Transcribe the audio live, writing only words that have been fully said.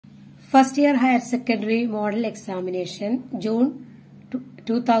First year higher secondary model examination June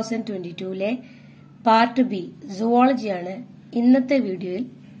 2022 part B Zoology ആണ് ഇന്നത്തെ വീഡിയോയിൽ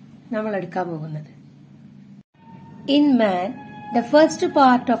നമ്മൾ എടുക്കാൻ പോകുന്നത്. In man, the first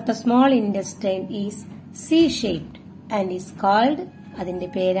part of the small intestine is C-shaped and is called അതിന്റെ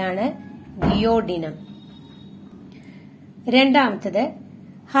പേരാണ് duodenum. രണ്ടാമത്തേത്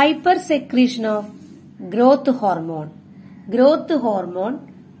hyper secretion of growth hormone. Growth hormone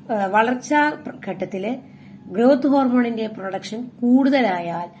വളർച്ചാ ഘട്ടത്തില് ഗ്രോത്ത് ഹോർമോണിന്റെ പ്രൊഡക്ഷൻ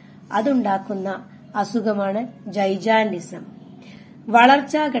കൂടുതലായാൽ അതുണ്ടാക്കുന്ന അസുഖമാണ് ജൈജാൻഡിസം.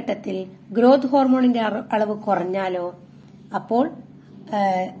 വളർച്ചാ ഘട്ടത്തിൽ ഗ്രോത്ത് ഹോർമോണിന്റെ അളവ് കുറഞ്ഞാലോ അപ്പോൾ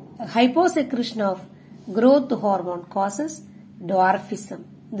ഹൈപ്പോസെക്രീഷൻ of growth hormone causes dwarfism.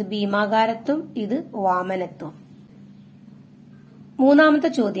 ഇത് ഭീമാകാരത്വം, ഇത് വാമനത്വം.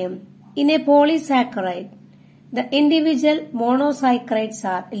 മൂന്നാമത്തെ ചോദ്യം, in A polysaccharide the individual monosaccharides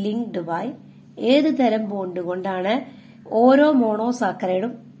are linked by ഏത് തരം ബോണ്ട് കൊണ്ടാണ് ഓരോ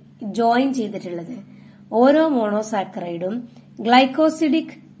മോണോസാക്കറൈഡും ജോയിൻ ചെയ്തിട്ടുള്ളത്? ഓരോ മോണോസാക്കറൈഡും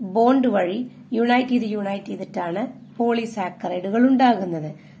ഗ്ലൈക്കോസിഡിക് ബോണ്ട് വഴി യുണൈറ്റ് ചെയ്തിട്ടാണ് പോളിസാക്കറൈഡുകൾ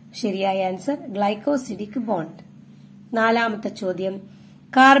ഉണ്ടാകുന്നത്. ശരിയായ ആൻസർ ഗ്ലൈക്കോസിഡിക് ബോണ്ട്. നാലാമത്തെ ചോദ്യം,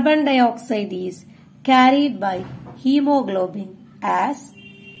 carbon dioxide is carried by haemoglobin as.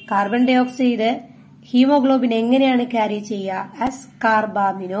 Carbon dioxide haemoglobin എങ്ങനെയാണ് ക്യാരി ചെയ്യുക? As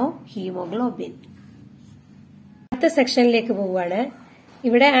carbamino haemoglobin. അടുത്ത സെക്ഷനിലേക്ക് പോവുകയാണ്.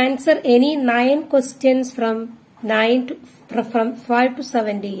 ഇവിടെ answer any 9 questions from 5 to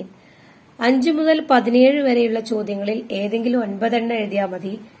 17. 5 മുതൽ 17 വരെയുള്ള ചോദ്യങ്ങളിൽ ഏതെങ്കിലും 9 എണ്ണം എഴുതിയാൽ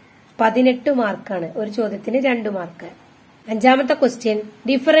മതി. 18 മാർക്കാണ്. ഒരു ചോദ്യത്തിന് 2 മാർക്ക്. അഞ്ചാമത്തെ question,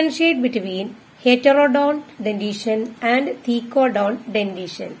 differentiate between ഹെറ്ററോഡോൺ dentition and തീക്കോഡോൺ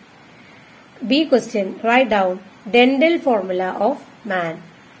dentition. B question, write down dental formula of man.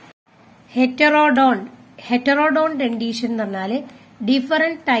 Heterodon dentition എന്ന് പറഞ്ഞാല്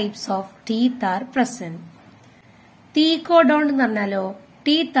different types of teeth are present. Thecodont എന്ന് പറഞ്ഞാലോ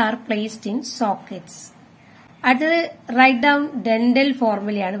teeth are placed in sockets. അടുത്തത് write down dental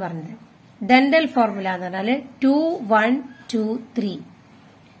formula ആണ് പറഞ്ഞത്. Dental formula എന്ന് പറഞ്ഞാല് 2 1 2 3.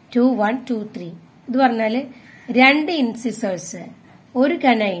 2 1 2 3. ഇത് പറഞ്ഞാല് 2 incisors, 1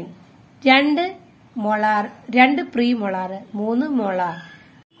 canine, 2 molar, 2 pre molar, 3 molar.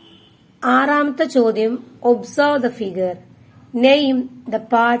 ആറാമത്തെ ചോദ്യം, observe the figure, name the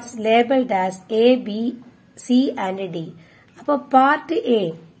parts labelled as A B C and D. അപ്പൊ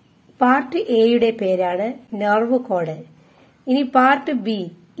പാർട്ട് എയുടെ പേരാണ് നെർവ് കോഡ്. ഇനി പാർട്ട് ബി,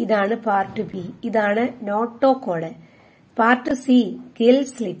 ഇതാണ് പാർട്ട് ബി, ഇതാണ് നോട്ടോ code. Part C Gill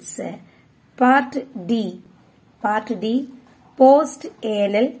slits. Part D post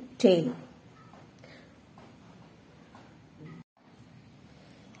anal tail.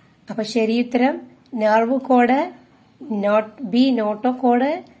 അപ്പൊ ശരിയുത്തരം നെർവ് കോഡ്, ബി നോട്ടോ code,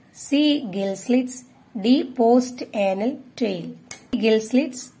 C Gill slits, D post anal tail. Gill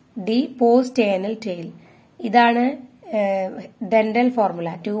slits, D post anal tail. ഇതാണ് dental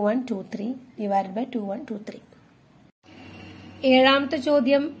formula. 2 1 2 3 divide by 2 1 2 3. ഏഴാമത്തെ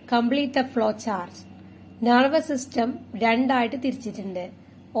ചോദ്യം, complete the flow chart. Nervous system രണ്ടായിട്ട് തിരിച്ചിട്ടുണ്ട്.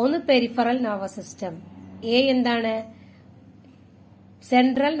 ഒന്ന് peripheral nervous system. A എന്താണ്?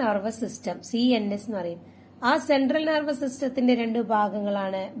 Central nervous system, CNS എന്ന് പറയും. ആ സെൻട്രൽ നെർവസ് സിസ്റ്റത്തിന്റെ 2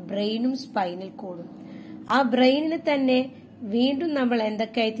 ഭാഗങ്ങളാണ് ബ്രെയിനും സ്പൈനൽ കോഡും. ആ ബ്രെയിനിന് തന്നെ വീണ്ടും നമ്മൾ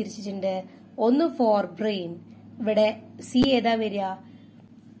എന്തൊക്കെയായി തിരിച്ചിട്ടുണ്ട്? ഒന്ന് ഫോർ ബ്രെയിൻ, ഇവിടെ സി ഏതാ വരിക?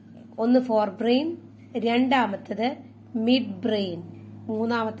 ഒന്ന് ഫോർ ബ്രെയിൻ, രണ്ടാമത്തത് മിഡ് ബ്രെയിൻ,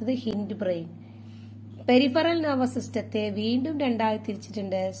 മൂന്നാമത്തത് ഹിൻഡ് ബ്രെയിൻ. പെരിഫറൽ നെർവസ് സിസ്റ്റത്തെ വീണ്ടും രണ്ടായി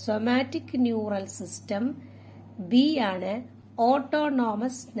തിരിച്ചിട്ടുണ്ട്. സൊമാറ്റിക് ന്യൂറൽ സിസ്റ്റം, ബി ആണ്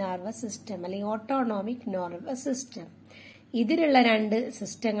ഓട്ടോണോമസ് നെർവസ് സിസ്റ്റം അല്ലെങ്കിൽ ഓട്ടോണോമിക് നെർവസ് സിസ്റ്റം. ഇതിലുള്ള 2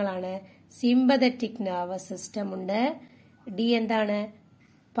 സിസ്റ്റങ്ങളാണ്. സിമ്പതറ്റിക് നെർവസ് സിസ്റ്റം ഉണ്ട്, ഡി എന്താണ്?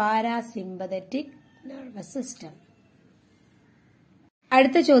 Parasympathetic nervous system.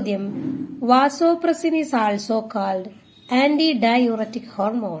 അടുത്ത ചോദ്യം, vasopressin is also called anti diuretic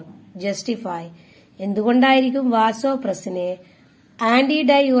hormone. Justify. എന്തുകൊണ്ടായിരിക്കും വാസോപ്രസിനെ ആന്റി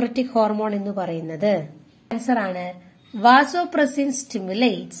ഡയൂററ്റിക് ഹോർമോൺ എന്ന് പറയുന്നത്? ആൻസർ ആണ്, vasopressin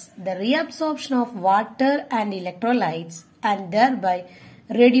stimulates the reabsorption of water and electrolytes and ദെർബൈ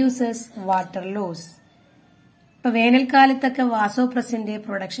reduces water loss. ഇപ്പൊ വേനൽക്കാലത്തൊക്കെ വാസോപ്രസിന്റെ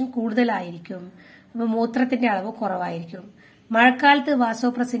production കൂടുതലായിരിക്കും, അപ്പൊ മൂത്രത്തിന്റെ അളവ് കുറവായിരിക്കും. മഴക്കാലത്ത്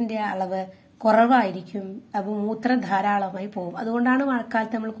വാസോപ്രസിന്റെ അളവ് കുറവായിരിക്കും, അപ്പൊ മൂത്രം ധാരാളമായി പോകും. അതുകൊണ്ടാണ്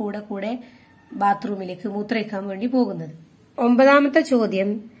മഴക്കാലത്ത് നമ്മൾ കൂടെ ബാത്റൂമിലേക്ക് മൂത്രയിക്കാൻ വേണ്ടി പോകുന്നത്. 9ാമത്തെ ചോദ്യം,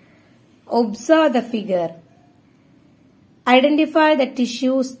 observe the figure. Identify the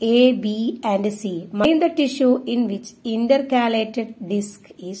tissues A, B and C. Name the tissue in which intercalated disc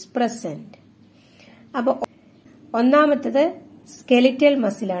is present. അപ്പോൾ ഒന്നാമത്തത് സ്കെലിറ്റൽ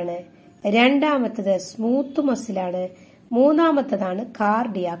മസിലാണ്, രണ്ടാമത്തത് smooth മസിലാണ്, മൂന്നാമത്തതാണ്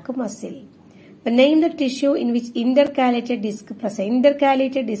cardiac muscle. Name the tissue in which ഇന്റർകാലേറ്റഡ് disk present.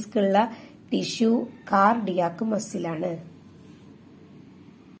 ഇന്റർകാലേറ്റഡ് disk ഉള്ള tissue cardiac മസിലാണ്.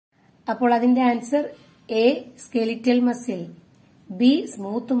 അപ്പോൾ അതിന്റെ answer A skeletal muscle, B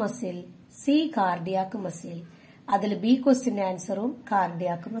smooth muscle, C cardiac muscle. അതിൽ B ക്വസ്റ്റിന്റെ ആൻസറും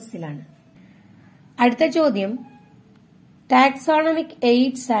cardiac മസിലാണ്. അടുത്ത ചോദ്യം, taxonomic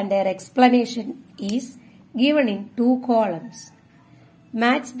AIDS and their explanation is given in 2 columns.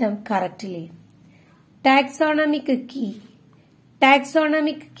 Match them correctly. Taxonomic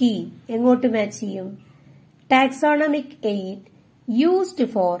key എങ്ങോട്ട് match ചെയ്യും? Taxonomic aid used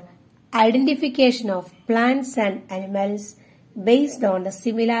for identification of plants and animals based on the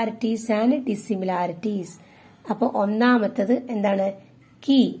similarities and dissimilarities. അപ്പോൾ ഒന്നാമത്തത് എന്താണ്?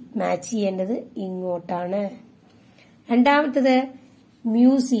 Key match ചെയ്യേണ്ടത് ഇങ്ങോട്ടാണ്. രണ്ടാമത്തത്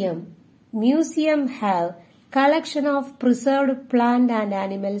museum have collection of preserved plant and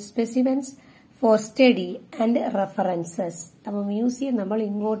animal specimens four study and references. അപ്പോൾ museum നമ്മൾ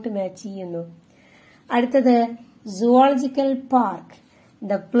ഇങ്ങോട്ട് match ചെയ്യുന്നു. അടുത്തത് zoological park,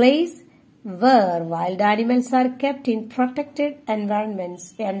 the place where wild animals are kept in protected environments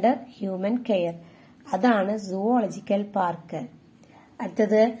under human care. അതാണ് zoological park.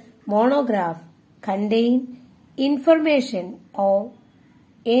 അടുത്തത് monograph, contain information of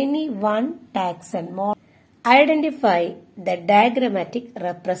any one taxon. Identify the diagrammatic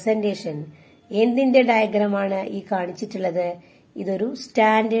representation. എന്തിന്റെ ഡയഗ്രമാണ് ഈ കാണിച്ചിട്ടുള്ളത്? ഇതൊരു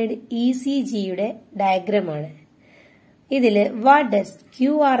സ്റ്റാൻഡേർഡ് ECGയുടെ ഡയഗ്രമാണ്. ഇതില് what does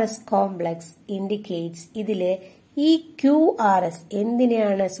QRS complex indicates. ഇതില് ഈ QRS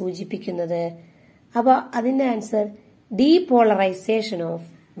എന്തിനെയാണ് സൂചിപ്പിക്കുന്നത്? അപ്പൊ അതിന്റെ ആൻസർ ഡീപോളറൈസേഷൻ ഓഫ്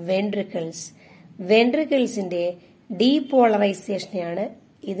വെൻട്രിക്കിൾസ്. വെൻട്രിക്കിൾസിന്റെ ഡീപോളറൈസേഷനെയാണ്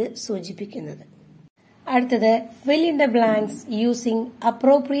ഇത് സൂചിപ്പിക്കുന്നത്. അടുത്തത് fill in the blanks using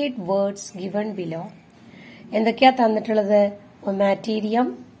appropriate words given below. എന്തൊക്കെയാ തന്നിട്ടുള്ളത്? ഒമാറ്റീരിയം,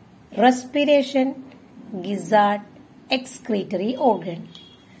 റെസ്പിറേഷൻ, ഗിസാർഡ്, എക്സ്ക്രീറ്ററി ഓർഗൻ.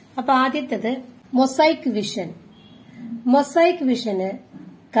 അപ്പൊ ആദ്യത്തത് മൊസൈക് വിഷൻ. മൊസൈക് വിഷന്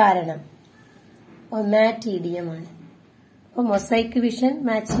കാരണം ഒമാറ്റീഡിയമാണ്. അപ്പൊ മൊസൈക് വിഷൻ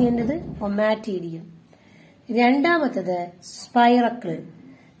മാച്ച് ചെയ്യേണ്ടത് ഒമാറ്റീഡിയം. രണ്ടാമത്തത്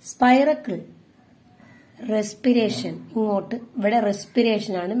സ്പൈറക്കിൾ റെസ്പിറേഷൻ, ഇങ്ങോട്ട് ഇവിടെ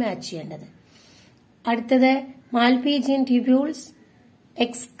റെസ്പിറേഷൻ ആണ് മാച്ച് ചെയ്യേണ്ടത്. അടുത്തത് മാൽപീജിയൻ ട്യൂബ്യൂൾസ്,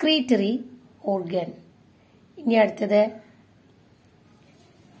 എക്സ്ക്രീറ്ററി ഓർഗൻ. ഇനി അടുത്തത്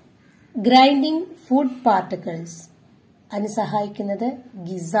ഗ്രൈൻഡിംഗ് ഫുഡ് പാർട്ടിക്കിൾസ്, അതിന് സഹായിക്കുന്നത്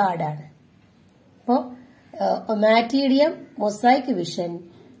ഗിസാർഡ് ആണ്. അപ്പോ ഒമാറ്റീഡിയം, mosaic vision,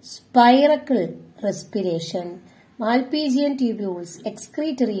 spiracle respiration, Malpighian tubules,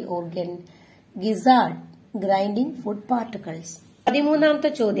 excretory organ, gizzard, grinding food particles. 13ാമത്തെ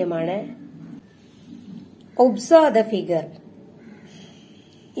ചോദ്യമാണ്, ഒബ്സർവ് ദ ഫിഗർ.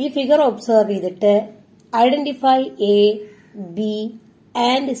 ഈ ഫിഗർ ഒബ്സർവ് ചെയ്തിട്ട് identify A, B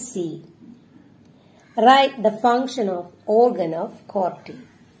and C. Write the function of organ of corti.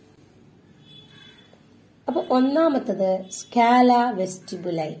 അപ്പൊ ഒന്നാമത്തത് സ്കാല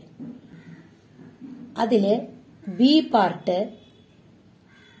വെസ്റ്റിബുലൈ. അതില് B part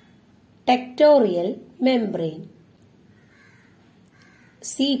ടെക്ടോറിയൽ membrane,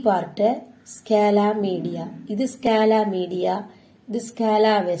 C part സ്കാല media. ഇത് സ്കാല media, ഇത് സ്കാല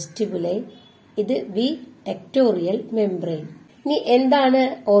വെസ്റ്റിബുലൈ, ഇത് B ടെക്ടോറിയൽ membrane. ഇനി എന്താണ്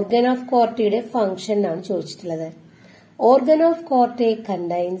ഓർഗൻ ഓഫ് കോർട്ടിയുടെ ഫംഗ്ഷൻ എന്നാണ് ചോദിച്ചിട്ടുള്ളത്. Organ of Corti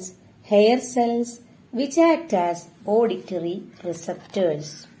contains hair cells which act as auditory receptors.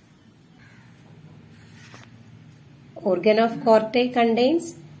 Organ of corti contains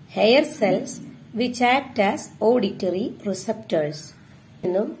hair cells which act as auditory receptors.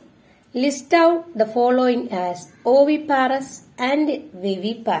 List out the following as oviparous and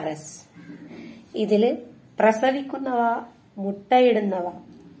viviparous. ഇതില് പ്രസവിക്കുന്നവ, മുട്ടയിടുന്നവ,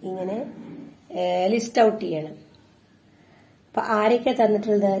 ഇങ്ങനെ list out ചെയ്യണം. അപ്പൊ ആരൊക്കെ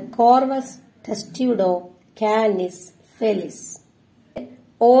തന്നിട്ടുള്ളത്? Corvus, ടെസ്റ്റ്യൂഡോ, Cannes, Felis.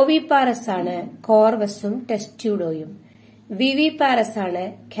 ഓവിപാരസ് ആണ് കോർവസും ടെസ്റ്റ്യൂഡോയും. Viviparous ആണ്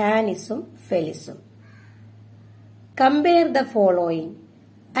കാനിസും ഫെലിസും. Compare the following: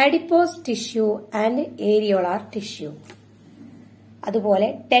 adipose tissue and areolar tissue. അതുപോലെ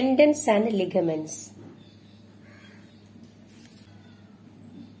tendons and ligaments.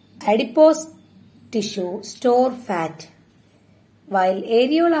 Adipose tissue store fat, while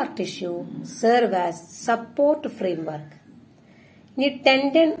areolar tissue serve as support framework. ഇനി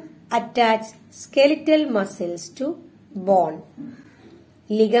tendon attach skeletal muscles to bone.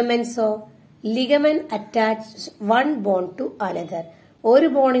 Ligaments attach one bone to another. ഒരു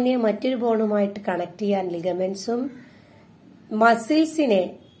ബോണിനെ മറ്റൊരു ബോണുമായിട്ട് connect ചെയ്യാൻ ലിഗമെന്റ്സും മസിൽസിനെ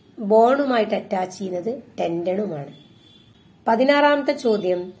ബോണുമായിട്ട് attach ചെയ്യുന്നത് ടെൻഡനുമാണ്. 16ാമത്തെ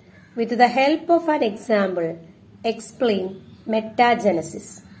ചോദ്യം, with the help of an example explain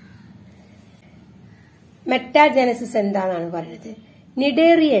metagenesis. Metagenesis എന്താണെന്നാണ് പറയുന്നത്.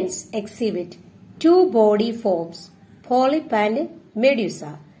 Cnidarians exhibit to body forms, polyp and medusa.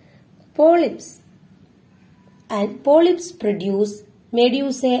 Polyps produce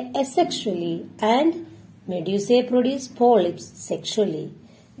medusae asexually and medusae produce polyps sexually.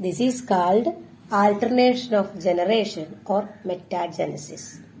 This is called alternation of generation or metagenesis.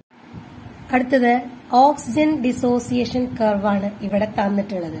 അടുത്തത് oxygen dissociation കർവാണ് ഇവിടെ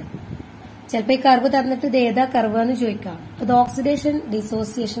തന്നിട്ടുള്ളത്. ചിലപ്പോൾ ഈ curve തന്നിട്ട് ഇത് ഏതാ കർവ് എന്ന് ചോദിക്കാം. അത് ഓക്സിജൻ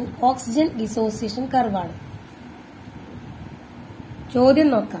ഡിസോസിയേഷൻ കർവാണ്. ചോദ്യം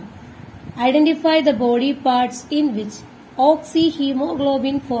നോക്കാം. Identify the body parts in which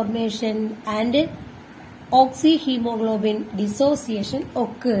oxyhemoglobin formation and oxyhemoglobin dissociation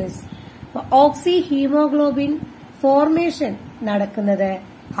occurs. ഓക്സിഹീമോഗ്ലോബിൻ formation നടക്കുന്നത്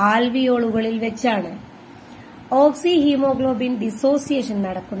ആൽവിയോളുകളിൽ വെച്ചാണ്. ഓക്സിഹീമോഗ്ലോബിൻ ഡിസോസിയേഷൻ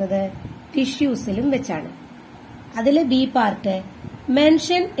നടക്കുന്നത് ടിഷ്യൂസിലും വെച്ചാണ്. അതിലെ B part,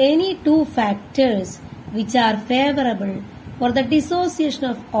 mention any 2 factors which are favorable for the dissociation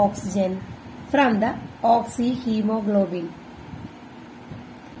of oxygen from the oxyhemoglobin.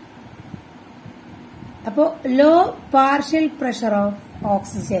 അപ്പോൾ law partial pressure of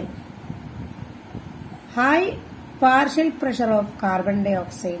oxygen, high partial pressure of carbon dye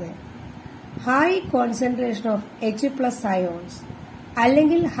oxide, high concentration of H+ ions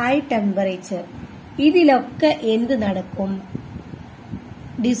അല്ലെങ്കിൽ high temperature, ഇതിലൊക്കെ എന്ത് നടക്കും?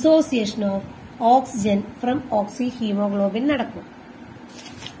 Dissociation of oxygen from ഓക്സിഹീമോഗ്ലോബിൻ നടക്കും.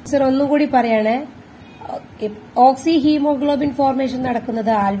 Sir ഒന്നുകൂടി പറയാണ്, ഓക്സിഹീമോഗ്ലോബിൻ formation നടക്കുന്നത്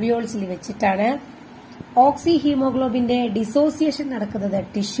ആൽവിയോൾസിൽ വെച്ചിട്ടാണ്. ഓക്സിഹീമോഗ്ലോബിന്റെ ഡിസോസിയേഷൻ നടക്കുന്നത്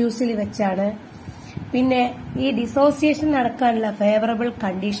ടിഷ്യൂസിൽ വെച്ചാണ്. പിന്നെ ഈ ഡിസോസിയേഷൻ നടക്കാനുള്ള ഫേവറബിൾ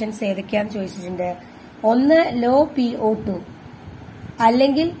കണ്ടീഷൻസ് ഏതൊക്കെയാണെന്ന് ചോദിച്ചിട്ടുണ്ട്. ഒന്ന് ലോ PO2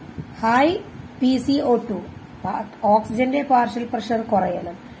 അല്ലെങ്കിൽ ഹൈ PCO2, ഓക്സിജന്റെ പാർഷ്യൽ പ്രഷർ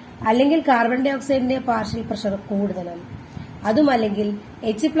കുറയണം, അല്ലെങ്കിൽ കാർബൺ ഡൈ ഓക്സൈഡിന്റെ പാർഷ്യൽ പ്രഷർ കൂടുതലും, അതുമല്ലെങ്കിൽ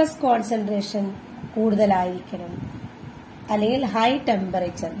H+ കോൺസെൻട്രേഷൻ കൂടുതലായിരിക്കണം, അല്ലെങ്കിൽ ഹൈ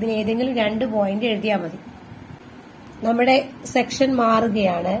ടെമ്പറേച്ചർ. ഇതിന് ഏതെങ്കിലും 2 പോയിന്റ് എഴുതിയാൽ മതി. നമ്മുടെ സെക്ഷൻ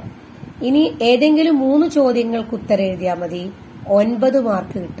മാറുകയാണ്. ഇനി ഏതെങ്കിലും 3 ചോദ്യങ്ങൾക്ക് ഉത്തരം എഴുതിയാൽ മതി. 9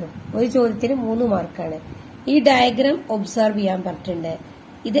 മാർക്ക് കിട്ടും. ഒരു ചോദ്യത്തിന് 3 മാർക്കാണ്. ഈ ഡയഗ്രാം ഒബ്സർവ് ചെയ്യാൻ പറഞ്ഞിട്ടുണ്ട്.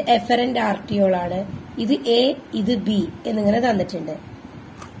 ഇത് എഫറന്റ് ആർട്ടിയോൾ ആണ്. ഇത് A, ഇത് B എന്നിങ്ങനെ തന്നിട്ടുണ്ട്.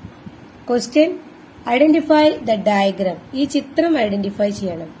 Question, identify the diagram. ഈ ചിത്രം ഐഡന്റിഫൈ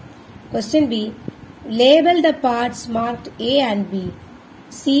ചെയ്യണം. Question B, label the parts marked A and B.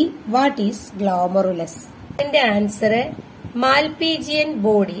 C, what is glomerulus? ഇതിന്റെ ആൻസർ മാൽപീജിയൻ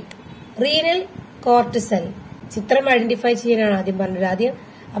ബോഡി, റീനൽ കോർട്ടിസൽ. ചിത്രം ഐഡന്റിഫൈ ചെയ്യാനാണ് ആദ്യം പറഞ്ഞത്.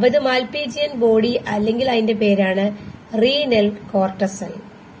 അപ്പൊ ഇത് മാൽപീജിയൻ ബോഡി അല്ലെങ്കിൽ അതിന്റെ പേരാണ് renal കോർട്ടസൽ.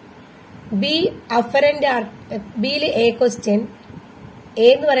 B, afferent. ബിയില് A question, A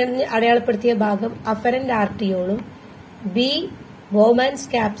എന്ന് പറയുന്നത് അടയാളപ്പെടുത്തിയ ഭാഗം അഫറന്റ് ആർട്ടിയോളും ബി ബോമാൻസ്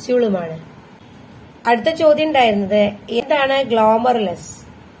ക്യാപ്സ്യൂളുമാണ്. അടുത്ത ചോദ്യം ഉണ്ടായിരുന്നത് എന്താണ് glomerulus?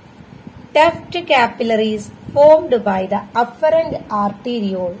 Tuft capillaries formed by the afferent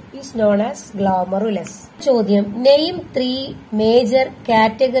arteriole is known as glomerulus. ചോദ്യം, name 3 major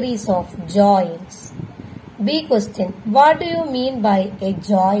categories of joints. B question, what do you mean by a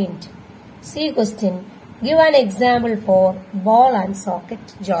joint? C question, give an example for ball and socket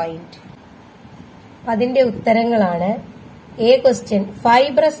joint. അതിന്റെ ഉത്തരങ്ങളാണ് A question,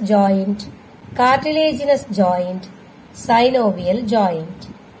 fibrous joint, cartilaginous joint, synovial joint.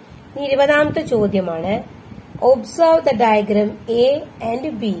 20ാമത്തെ ചോദ്യമാണ്, observe the diagram A and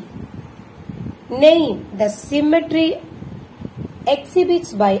B. Name the symmetry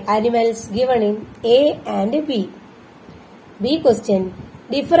exhibits by animals given in A and B. B question,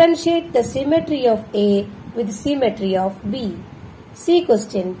 differentiate the symmetry of A with symmetry of B. C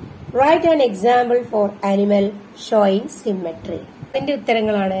question, write an example for animal showing symmetry. ഇതിന്റെ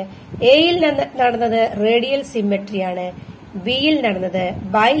ഉത്തരങ്ങളാണ്, എയിൽ നടന്നത് radial സിമെട്രിയാണ്, ബിയിൽ നടന്നത്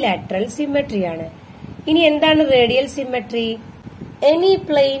bilateral സിമെട്രിയാണ്. ഇനി എന്താണ് radial symmetry? Any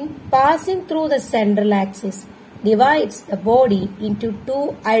plain passing through the central axis divides the body into 2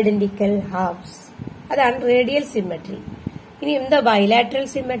 identical halves. അതാണ് radial symmetry. ഇനി എന്താ bilateral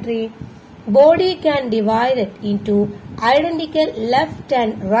symmetry? Body can divide into identical left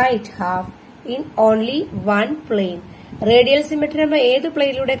and right half in only one plane. Radial symmetry ആകുമ്പോൾ ഏത്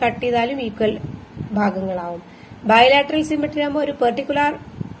പ്ലെയിനിലൂടെ cut ചെയ്താലും equal ഭാഗങ്ങളാവും. Bilateral symmetry ആകുമ്പോൾ ഒരു particular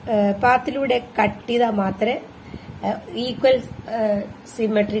പാത്തിലൂടെ cut ചെയ്താൽ മാത്രമേ ഈക്വൽ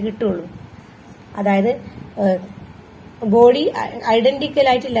സിമെട്രി കിട്ടുള്ളൂ. അതായത് ബോഡി ഐഡന്റിക്കൽ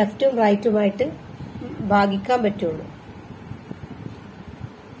ആയിട്ട് ലെഫ്റ്റും റൈറ്റുമായിട്ട് ഭാഗിക്കാൻ പറ്റുള്ളൂ.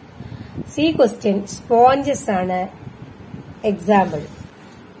 സി ക്വസ്റ്റ്യൻ സ്പോഞ്ചസ് ആണ് എക്സാമ്പിൾ.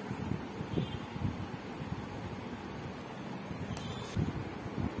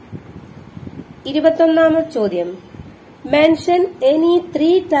 ഇരുപത്തൊന്നാമത്തെ ചോദ്യം, mention any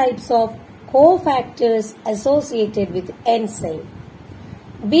 3 types of cofactors associated with enzyme.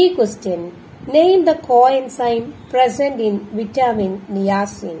 B question, name the coenzyme present in vitamin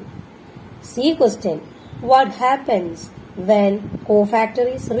niacin. C question, what happens when cofactor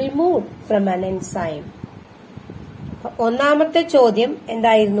is removed from an enzyme? ഒന്നാമത്തെ ചോദ്യം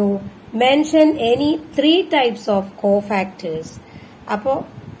എന്തായിരുന്നു? Mention any 3 types of cofactors. അപ്പോ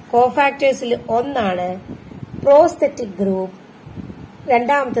കോഫാക്ടേഴ്സിൽ ഒന്നാണ് prosthetic group,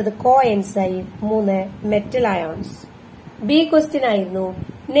 രണ്ടാമത്തത് കോ enzyme, 3 metal ions. B question ആയിരുന്നു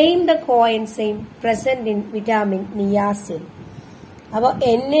name the co enzyme present in vitamin niacin. അപ്പൊ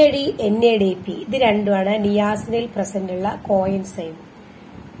NAD+NADP ഇത് രണ്ടുമാണ് നിയാസിനിൽ പ്രസന്റ് ഉള്ള കോ enzyme.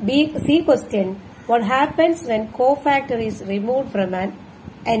 C question, what happens when cofactor is removed from an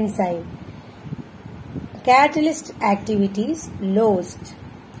enzyme? Catalyst activity is lost.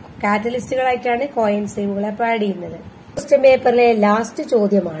 കാറ്റലിസ്റ്റുകളായിട്ടാണ് co എൻസൈമുകളെ add ചെയ്യുന്നത്. Question പേപ്പറിലെ last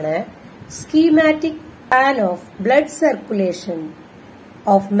ചോദ്യമാണ് schematic plan of blood circulation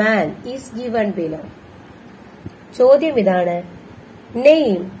of man is given below. ചോദ്യം ഇതാണ്,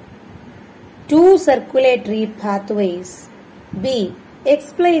 name 2 circulatory pathways. B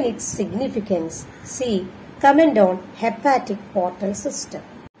explain its significance. C comment on hepatic portal system.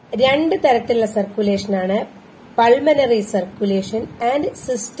 2 തരത്തിലുള്ള സർക്കുലേഷനാണ്, pulmonary circulation and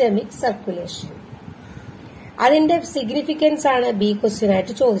systemic circulation. അതിന്റെ significance ആണ് B question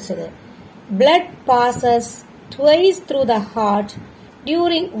ആയിട്ട് ചോദിച്ചത്. Blood passes twice through the heart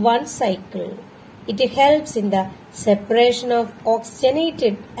during 1 cycle. It helps in the separation of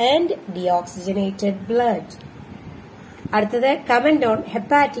oxygenated and deoxygenated blood. അടുത്തത് comment on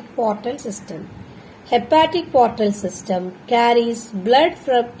hepatic portal system. Hepatic portal system carries blood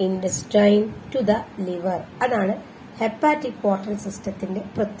from intestine to the liver. അതാണ് hepatic portal സിസ്റ്റത്തിന്റെ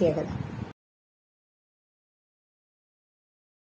പ്രത്യേകത.